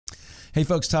Hey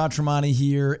folks, Todd Tremonti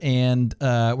here, and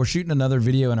we're shooting another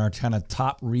video in our kind of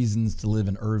top reasons to live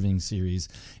in Irving series,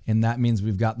 and that means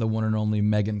we've got the one and only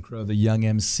Megan Crow, the young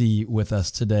MC, with us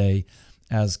today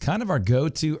as kind of our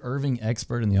go-to Irving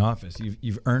expert in the office.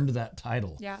 You've earned that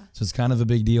title, yeah. So it's kind of a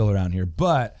big deal around here.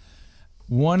 But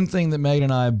one thing that Megan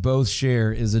and I both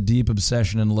share is a deep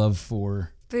obsession and love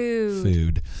for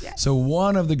food. Yes. So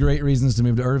one of the great reasons to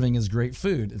move to Irving is great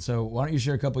food. And so why don't you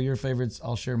share a couple of your favorites?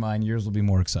 I'll share mine. Yours will be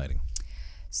more exciting.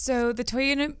 So the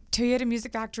Toyota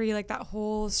Music Factory, like that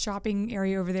whole shopping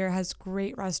area over there, has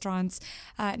great restaurants.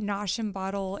 Nosh and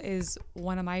Bottle is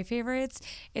one of my favorites.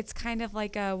 It's kind of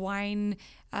like a wine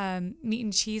meat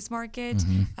and cheese market.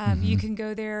 You can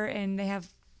go there and they have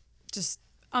just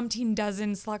umpteen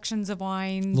dozen selections of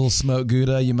wine. Little smoked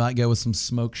Gouda. You might go with some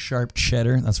smoked sharp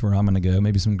cheddar. That's where I'm going to go.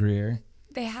 Maybe some Gruyere.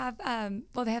 They have,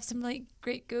 they have some like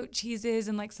great goat cheeses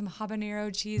and like some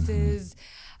habanero cheeses.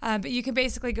 But you can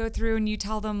basically go through and you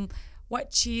tell them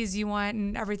what cheese you want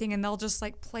and everything, and they'll just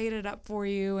like plate it up for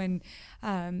you. And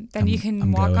then you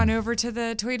can walk on over to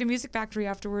the Toyota Music Factory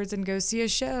afterwards and go see a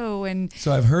show. And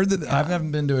so I've heard that, I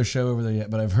haven't been to a show over there yet,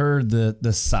 but I've heard that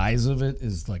the size of it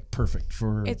is like perfect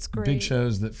for big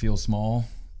shows that feel small.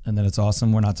 And then it's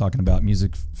awesome. We're not talking about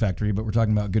Music Factory, but we're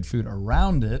talking about good food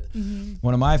around it.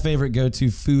 One of my favorite go-to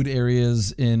food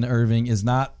areas in Irving is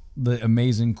not the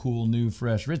amazing, cool, new,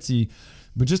 fresh, ritzy,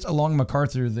 but just along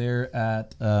MacArthur there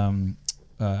at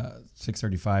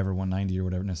 635 or 190 or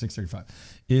whatever. No, 635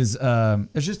 is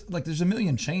it's just like there's a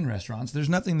million chain restaurants. There's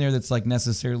nothing there that's like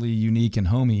necessarily unique and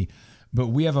homey. But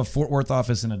we have a Fort Worth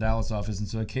office and a Dallas office, and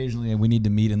so occasionally we need to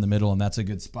meet in the middle, and that's a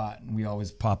good spot. And we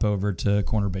always pop over to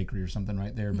Corner Bakery or something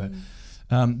right there. But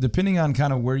depending on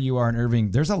kind of where you are in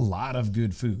Irving, there's a lot of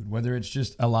good food, whether it's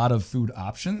just a lot of food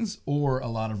options or a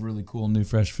lot of really cool new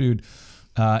fresh food.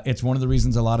 It's one of the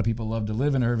reasons a lot of people love to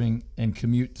live in Irving and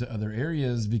commute to other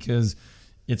areas because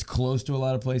it's close to a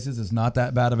lot of places. It's not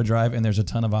that bad of a drive, and there's a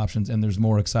ton of options, and there's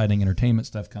more exciting entertainment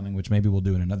stuff coming, which maybe we'll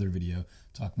do in another video,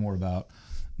 talk more about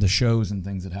the shows and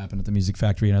things that happen at the Music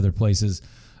Factory and other places.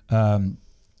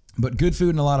 But good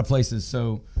food in a lot of places.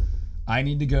 So I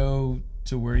need to go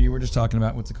to where you were just talking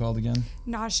about. What's it called again?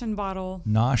 Nosh and Bottle.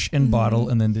 Nosh and Bottle.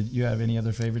 And then did you have any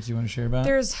other favorites you want to share about?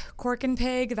 There's Cork and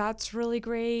Pig. That's really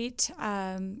great.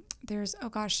 There's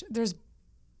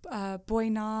Boy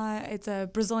Na. It's a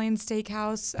Brazilian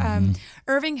steakhouse.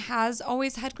 Irving has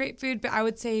always had great food, but I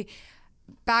would say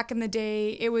back in the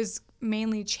day, it was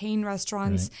mainly chain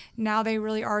restaurants. Right. Now they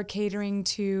really are catering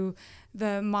to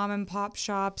the mom and pop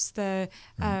shops, the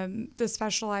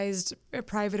specialized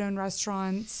private owned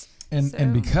restaurants.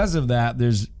 And because of that,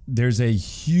 there's a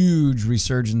huge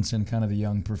resurgence in kind of the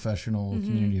young professional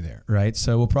community there, right?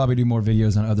 So we'll probably do more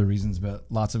videos on other reasons, but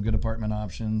lots of good apartment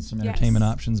options, some entertainment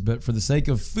options. But for the sake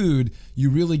of food,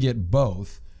 you really get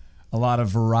both. A lot of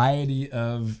variety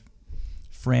of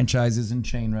franchises and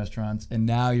chain restaurants, and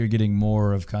now you're getting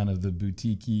more of kind of the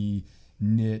boutique-y,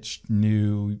 niche,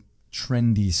 new,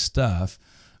 trendy stuff,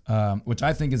 which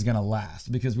I think is going to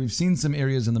last because we've seen some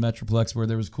areas in the Metroplex where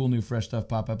there was cool, new, fresh stuff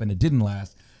pop up and it didn't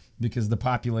last because the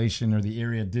population or the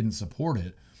area didn't support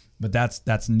it. But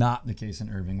that's not the case in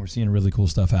Irving. We're seeing really cool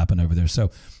stuff happen over there. So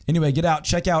anyway, get out,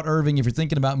 check out Irving if you're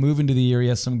thinking about moving to the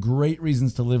area. Some great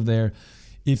reasons to live there.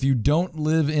 If you don't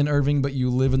live in Irving, but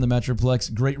you live in the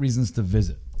Metroplex, great reasons to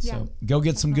visit. So go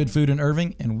get some good food in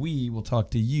Irving, and we will talk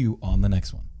to you on the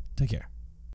next one. Take care.